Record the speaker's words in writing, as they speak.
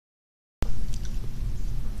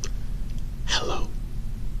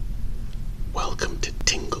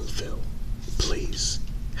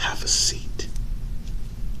have a seat.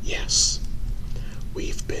 Yes,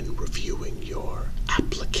 we've been reviewing your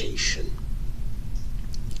application.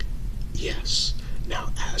 Yes, now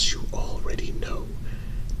as you already know,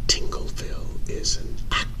 Tingle-ville is an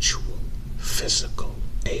actual physical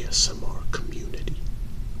ASMR community.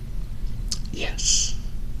 Yes,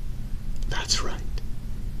 that's right.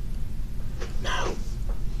 Now,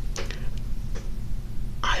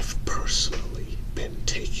 I've personally been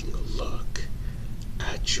taking a look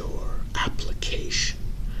at your application,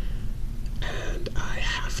 and I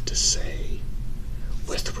have to say,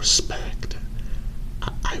 with respect,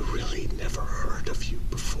 I really never heard of you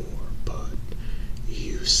before, but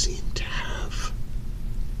you seem to have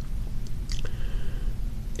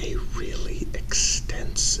a really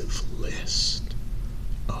extensive list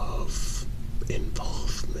of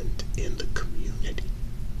involvement in the community.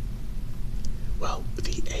 Well,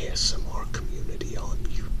 the ASMR community on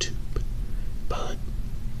YouTube, but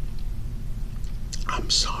I'm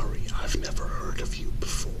sorry, I've never heard of you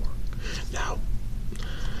before. Now,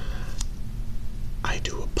 I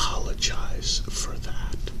do apologize for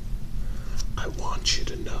that. I want you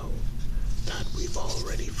to know that we've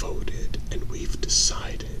already voted and we've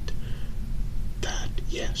decided that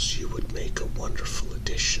yes, you would make a wonderful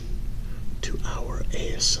addition to our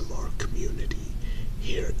ASMR community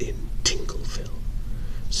here in Tingle-ville.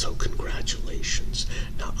 So congratulations.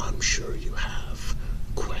 Now I'm sure you have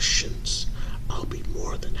questions. I'll be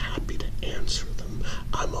more than happy to answer them.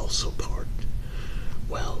 I'm also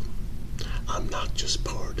I'm not just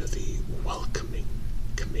part of the welcoming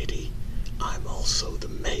committee, I'm also the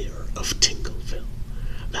mayor of Tingle-ville.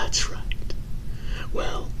 That's right.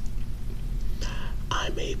 Well,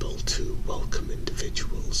 I'm able to welcome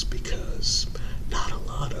individuals because not a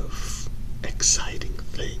lot of exciting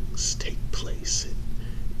things take place in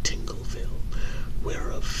Tingle-ville. We're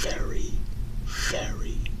a very,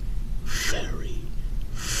 very, very,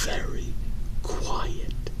 very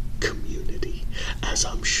quiet community, as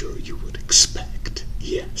I'm sure you would expect.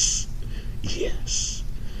 Yes, yes,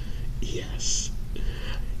 yes,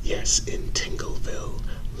 yes, in Tingle-ville,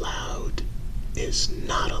 loud is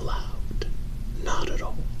not allowed. Not at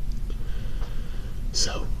all.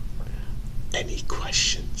 So, any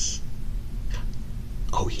questions?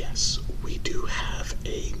 Oh yes, we do have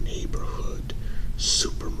a neighborhood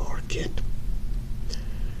supermarket.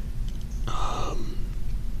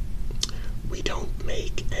 We don't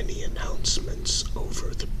make any announcements over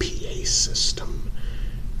the PA system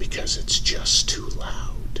because it's just too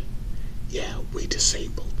loud. Yeah, we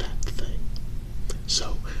disabled that thing.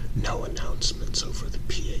 So, no announcements over the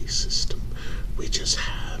PA system. We just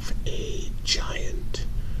have a giant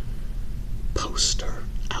poster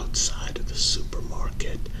outside of the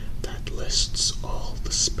supermarket that lists all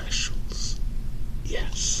the specials.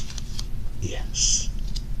 Yes, yes.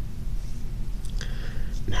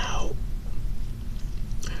 Now,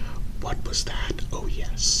 what was that? Oh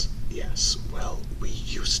yes, yes. Well, we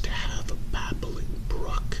used to have a babbling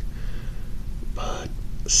brook, but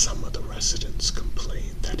some of the residents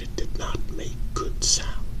complained that it did not make good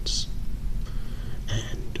sounds.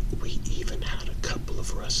 And we even had a couple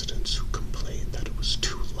of residents who complained that it was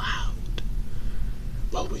too loud.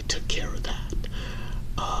 Well, we took care of that.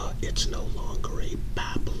 It's no longer a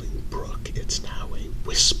babbling brook, it's now a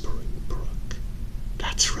whispering brook.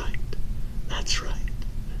 That's right, that's right.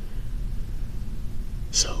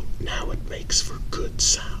 So now it makes for good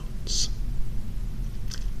sounds.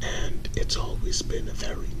 And it's always been a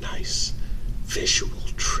very nice visual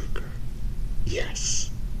trigger. Yes,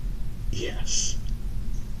 yes.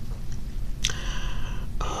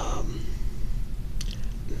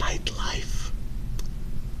 Nightlife.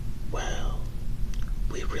 Well,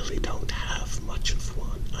 we really don't have much of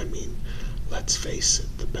one. I mean, let's face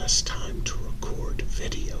it, the best time to record a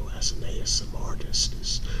video as an ASMR artist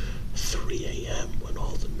is 3 a.m. when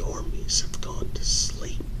all the normies have gone to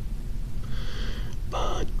sleep.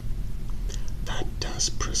 But that does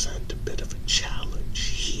present a bit of a challenge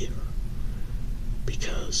here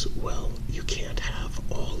because, well, you can't have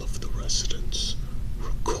all of the residents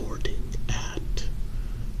recording at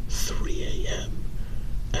 3 a.m.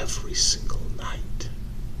 every single night.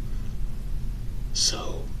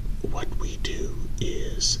 So what we do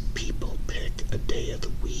is people pick a day of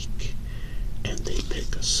the week and they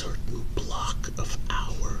pick a certain block of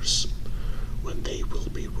hours when they will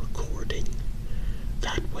be recording.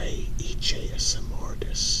 That way each ASMR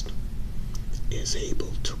artist is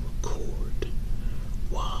able to record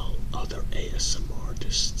while other ASMR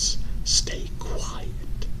artists stay quiet.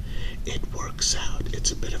 It works out.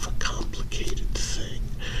 It's a bit of a complicated thing,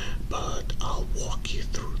 but I'll walk you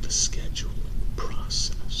through the scheduling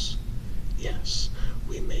process. Yes,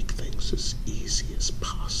 we make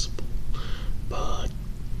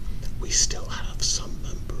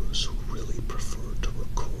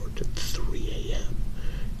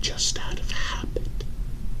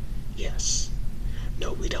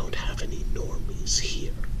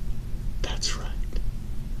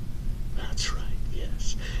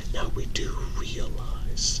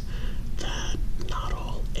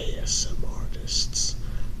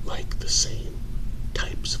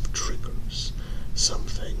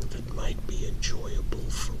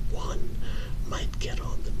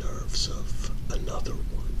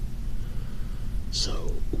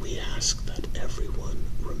So we ask that everyone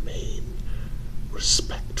remain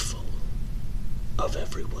respectful of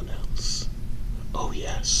everyone else. Oh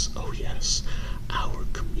yes, our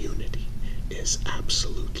community is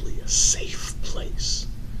absolutely a safe place.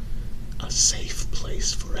 A safe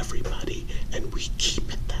place for everybody, and we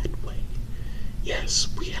keep it that way. Yes,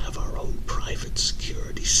 we have our own private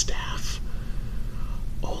security staff.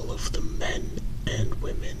 All of the men and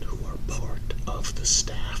women who are part of the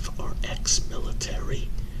staff are ex-military,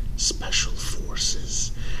 special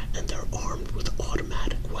forces, and they're armed with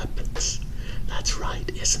automatic weapons. That's right,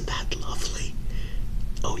 isn't that lovely?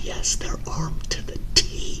 Oh yes, they're armed to the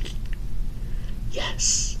teeth.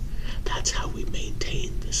 Yes, that's how we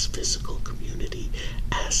maintain this physical community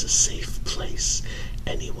as a safe place.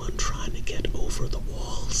 Anyone trying to get over the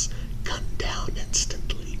walls, gunned down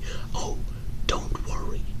instantly. Oh, don't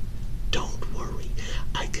worry. Don't worry.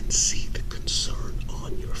 I can see the concern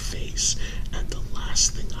on your face, and the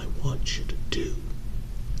last thing I want you to do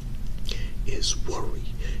is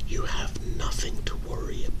worry. You have nothing to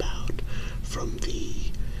worry about from the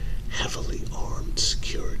heavily armed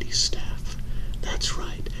security staff. That's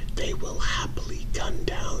right, they will happily gun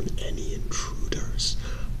down any intruders,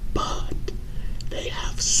 but they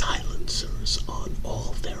have silencers on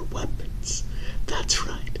all their weapons. That's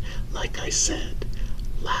right, like I said,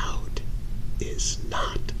 loud is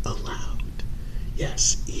not allowed.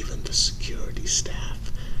 Yes, even the security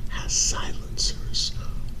staff has silencers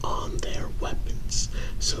on their weapons,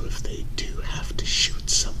 so if they do have to shoot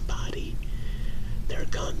somebody, their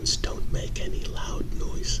guns don't make any loud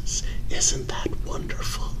noises. Isn't that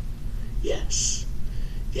wonderful? Yes,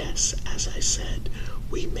 as I said,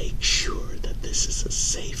 we make sure that this is a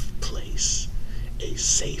safe place, a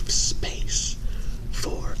safe space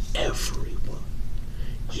for everyone.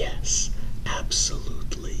 Yes,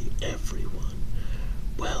 absolutely everyone.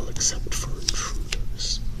 Well, except for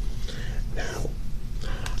intruders. Now,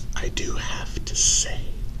 I do have to say,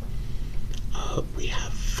 we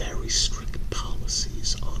have very strict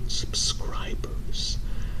policies on subscribers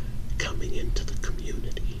coming into the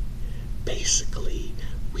community. Basically,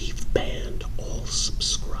 we've banned all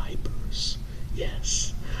subscribers.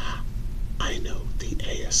 Yes, I know the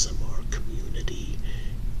ASMR community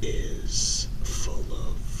is full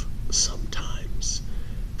of sometimes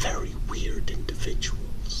very weird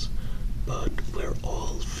individuals, but we're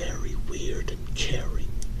all very weird and caring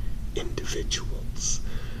individuals.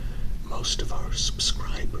 Most of our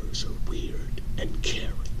subscribers are weird and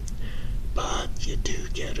caring, but you do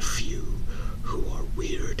get a few who are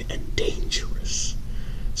weird and dangerous.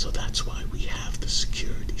 So that's why we have the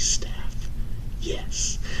security staff.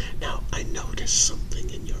 Yes. Now, I noticed something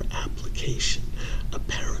in your application.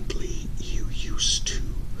 Apparently, you used to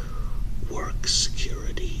work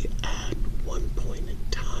security at one point in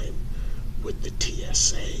time with the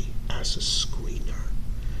TSA as a screener.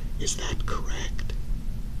 Is that correct?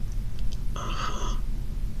 Uh-huh.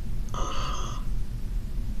 Uh-huh.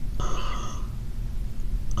 Uh-huh.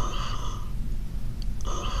 Uh-huh.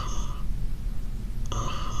 Uh-huh.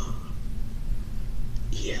 Uh-huh.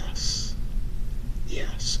 Yes.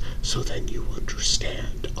 Yes. So then you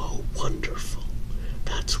understand. Oh, wonderful.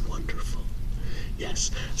 That's wonderful.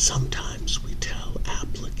 Yes, sometimes we tell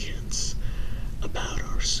applicants about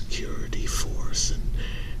our security force and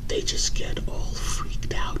they just get all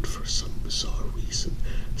freaked out for some bizarre reason.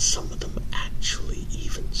 Some of them actually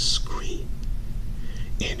even scream.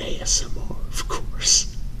 In ASMR, of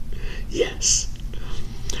course. Yes.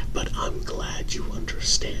 But I'm glad you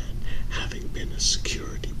understand, having been a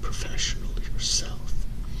security professional yourself.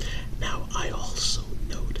 Now, I also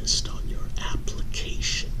noticed on your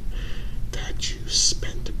application that you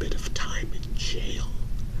spent a bit of time in jail.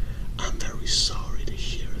 I'm very sorry to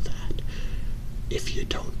hear that. If you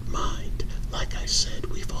don't mind, like I said,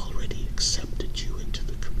 we've already accepted you into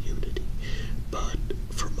the community, but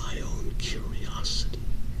for my own curiosity,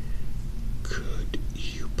 could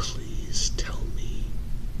you please tell me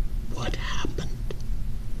what happened?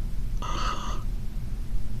 Uh-huh.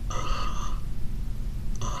 Uh-huh.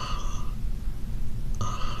 Uh-huh.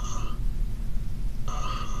 Uh-huh.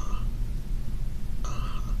 Uh-huh.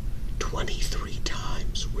 Uh-huh. 23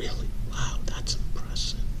 times, really? Wow, that's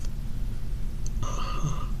impressive.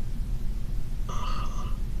 Uh-huh. Uh-huh.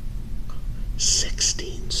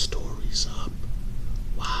 16 stories up.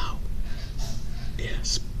 Wow.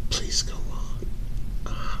 Yes, please go on.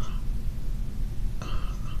 Uh-huh.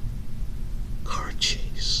 Uh-huh.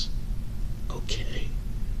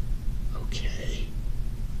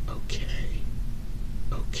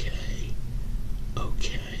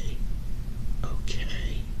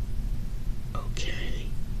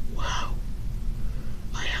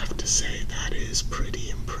 that is pretty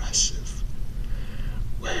impressive.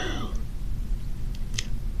 Well,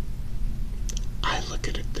 I look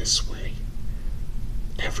at it this way.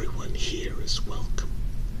 Everyone here is welcome.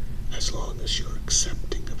 As long as you're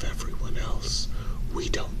accepting of everyone else, we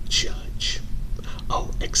don't judge.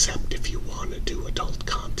 Oh, except if you want to do adult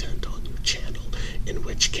content on your channel, in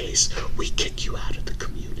which case we kick you out of the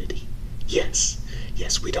community. Yes,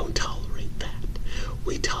 we don't tolerate that.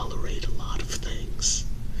 We tolerate a lot of things,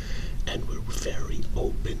 and we're very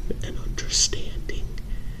open and understanding.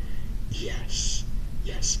 Yes,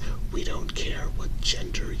 we don't care what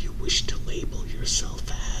gender you wish to label yourself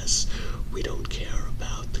as. We don't care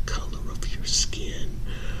about the color of your skin.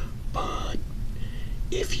 But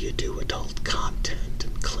if you do adult content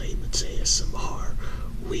and claim it's ASMR,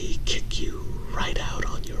 we kick you right out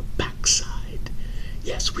on your backside.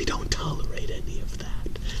 Yes, we don't tolerate any of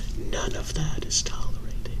that. None of that is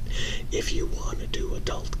tolerated. If you want to do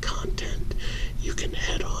adult content, you can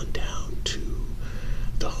head on down to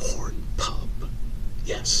the Horn Pub.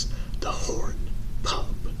 Yes, the Horn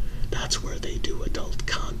Pub. That's where they do adult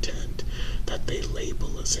content that they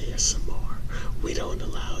label as ASMR. We don't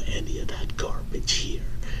allow any of that garbage here.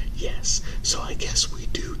 Yes, so I guess we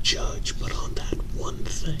do judge, but on that one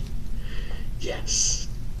thing. Yes.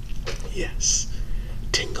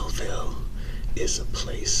 Tingleville is a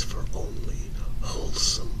place for only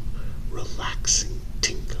wholesome, relaxing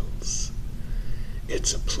tingles.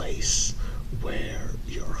 It's a place where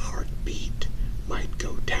your heartbeat might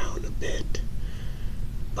go down a bit,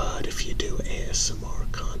 but if you do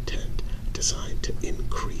ASMR content designed to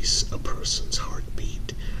increase a person's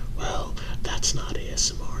heartbeat, well, that's not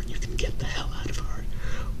ASMR, and you can get the hell out of our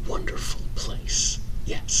wonderful place.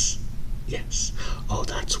 Yes. Oh,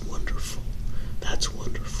 that's wonderful.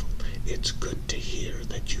 It's good to hear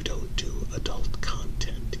that you don't do adult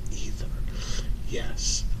content either.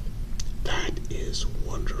 Yes, that is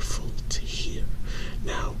wonderful to hear.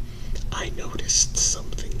 Now, I noticed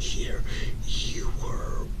something here. You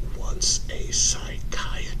were once a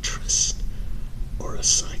psychiatrist or a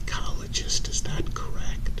psychologist, is that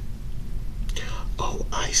correct? Oh,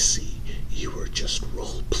 I see. You were just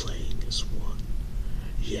role-playing as one.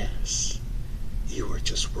 Yes, you were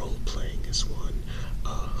just role-playing as one.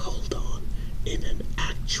 Hold on. In an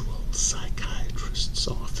actual psychiatrist's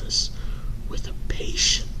office with a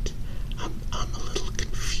patient. I'm a little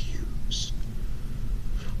confused.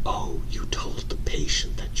 Oh, you told the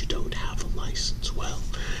patient that you don't have a license. Well,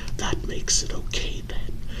 that makes it okay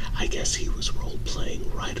then. I guess he was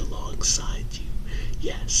role-playing right alongside you.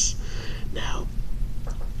 Yes. Now,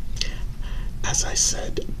 as I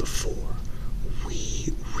said before,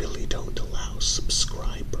 we really don't allow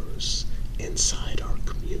subscribers inside our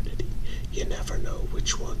community. You never know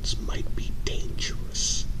which ones might be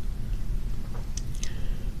dangerous.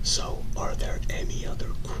 So, are there any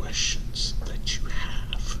other questions that you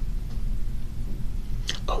have?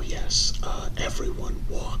 Oh yes, everyone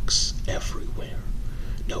walks everywhere.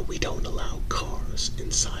 No, we don't allow cars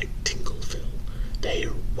inside Tingleville. They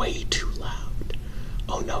are way too loud.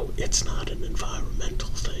 Oh no, it's not an environmental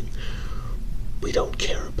thing. We don't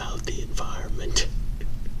care about the environment.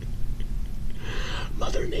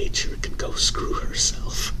 Mother Nature can go screw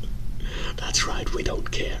herself. That's right, we don't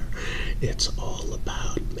care. It's all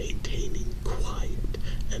about maintaining quiet,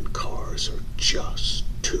 and cars are just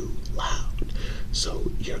too loud.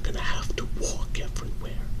 So you're gonna have to walk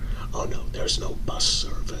everywhere. Oh no, there's no bus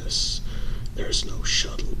service. There's no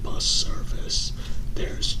shuttle bus service.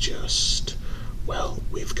 There's just, well,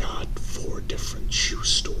 we've got 4 different shoe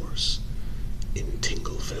stores in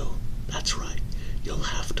Tingleville. That's right. You'll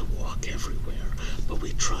have to walk everywhere, but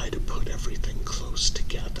we try to put everything close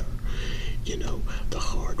together. You know, the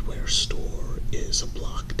hardware store is a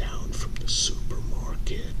block down from the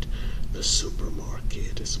supermarket. The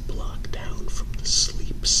supermarket is a block down from the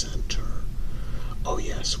sleep center. Oh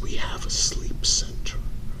yes, we have a sleep center.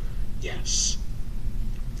 Yes.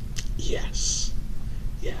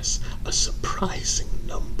 A surprising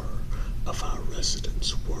number of our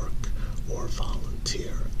residents work or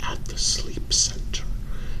volunteer at the sleep center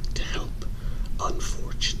to help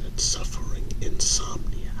unfortunate suffering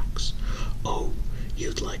insomniacs. Oh,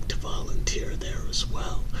 you'd like to volunteer there as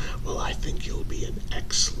well? Well, I think you'll be an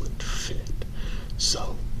excellent fit.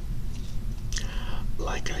 So,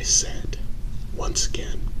 like I said, once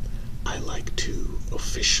again, I like to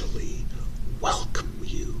officially welcome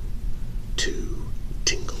you to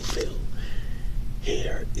Tingleville.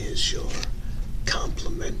 Here is your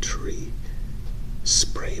complimentary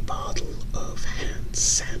spray bottle of hand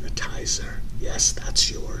sanitizer. Yes,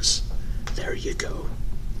 that's yours. There you go.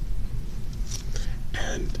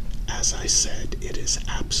 And as I said, it is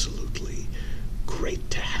absolutely great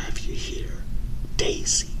to have you here.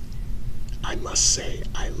 Daisy, I must say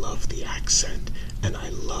I love the accent and I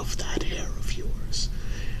love that hair of yours.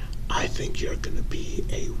 I think you're going to be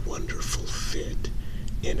a wonderful fit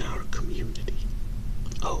in our community.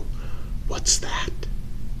 Oh, what's that?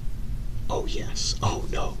 Oh, yes. Oh,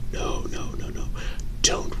 no, no, no, no, no.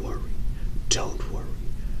 Don't worry. Don't worry.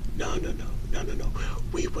 No, no, no, no, no, no.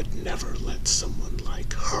 We would never let someone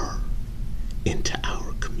like her into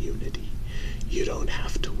our community. You don't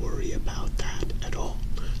have to worry about that at all.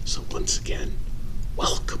 So once again,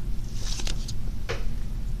 welcome.